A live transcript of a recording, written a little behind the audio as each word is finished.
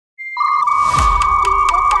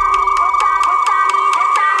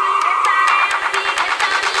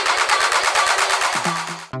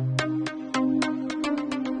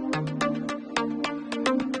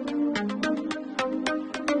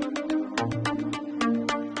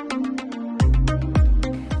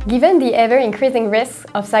Given the ever-increasing risks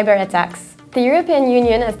of cyber attacks, the European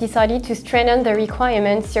Union has decided to strengthen the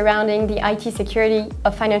requirements surrounding the IT security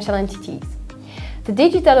of financial entities. The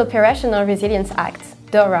Digital Operational Resilience Act,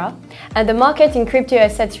 DORA, and the Market in Crypto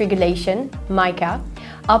Assets Regulation, MiCA,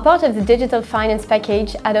 are part of the digital finance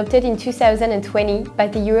package adopted in 2020 by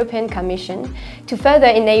the European Commission to further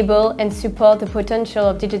enable and support the potential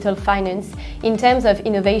of digital finance in terms of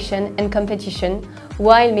innovation and competition,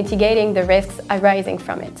 while mitigating the risks arising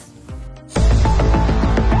from it.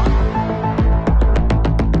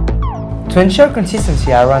 To ensure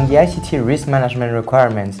consistency around the ICT risk management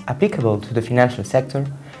requirements applicable to the financial sector,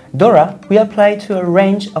 DORA will apply to a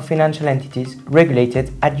range of financial entities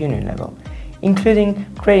regulated at union level, including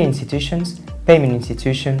credit institutions, payment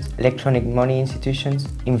institutions, electronic money institutions,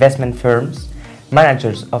 investment firms,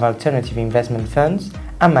 managers of alternative investment funds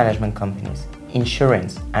and management companies,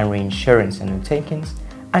 insurance and reinsurance undertakings,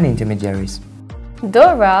 and intermediaries.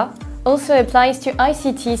 DORA also applies to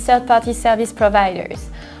ICT third-party service providers,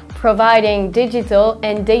 providing digital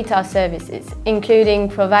and data services, including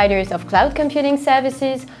providers of cloud computing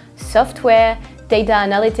services, software, data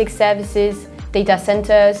analytics services, data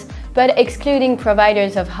centers, but excluding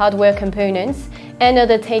providers of hardware components and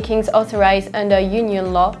undertakings authorized under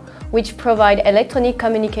union law, which provide electronic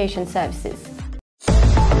communication services.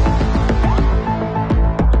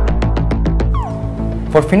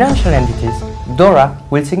 For financial entities, DORA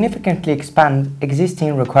will significantly expand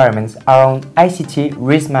existing requirements around ICT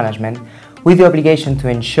risk management with the obligation to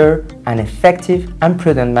ensure an effective and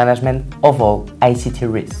prudent management of all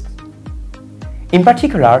ICT risks. In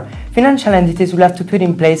particular, financial entities will have to put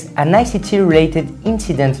in place an ICT-related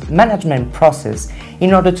incident management process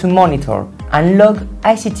in order to monitor and log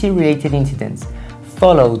ICT-related incidents,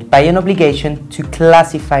 followed by an obligation to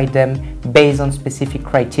classify them based on specific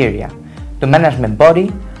criteria. The management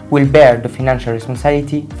body will bear the financial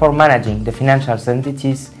responsibility for managing the financial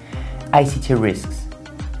entities' ICT risks.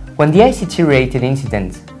 When the ICT-related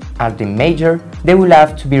incidents are deemed major, they will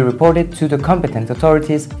have to be reported to the competent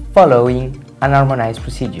authorities following an harmonized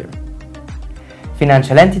procedure.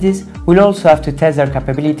 Financial entities will also have to test their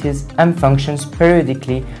capabilities and functions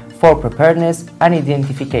periodically for preparedness and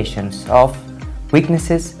identifications of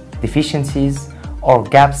weaknesses, deficiencies, or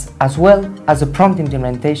gaps, as well as a prompt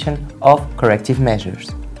implementation of corrective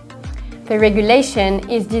measures. The regulation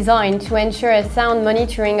is designed to ensure a sound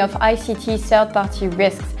monitoring of ICT third-party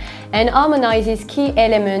risks and harmonizes key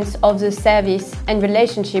elements of the service and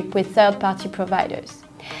relationship with third-party providers.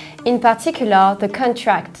 In particular, the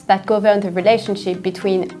contracts that govern the relationship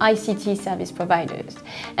between ICT service providers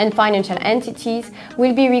and financial entities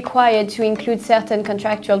will be required to include certain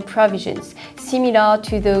contractual provisions similar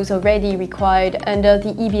to those already required under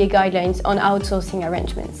the EBA guidelines on outsourcing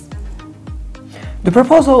arrangements. The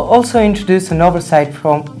proposal also introduced an oversight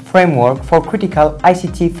framework for critical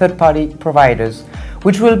ICT third-party providers,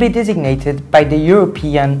 which will be designated by the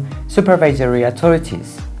European supervisory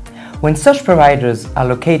authorities. When such providers are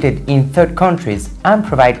located in third countries and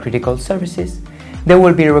provide critical services, they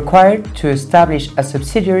will be required to establish a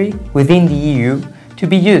subsidiary within the EU to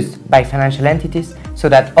be used by financial entities so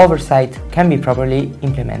that oversight can be properly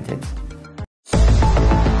implemented.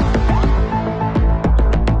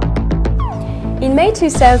 In May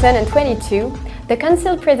 2022, the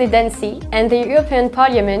Council Presidency and the European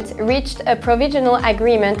Parliament reached a provisional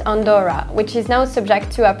agreement on DORA, which is now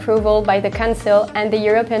subject to approval by the Council and the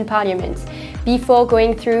European Parliament before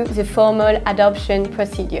going through the formal adoption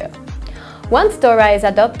procedure. Once DORA is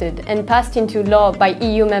adopted and passed into law by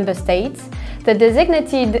EU member states, the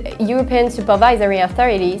designated European supervisory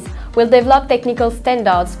authorities will develop technical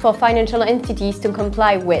standards for financial entities to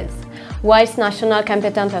comply with, whilst national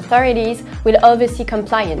competent authorities will oversee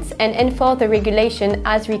compliance and enforce the regulation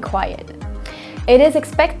as required. It is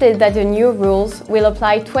expected that the new rules will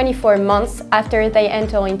apply 24 months after they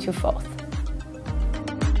enter into force.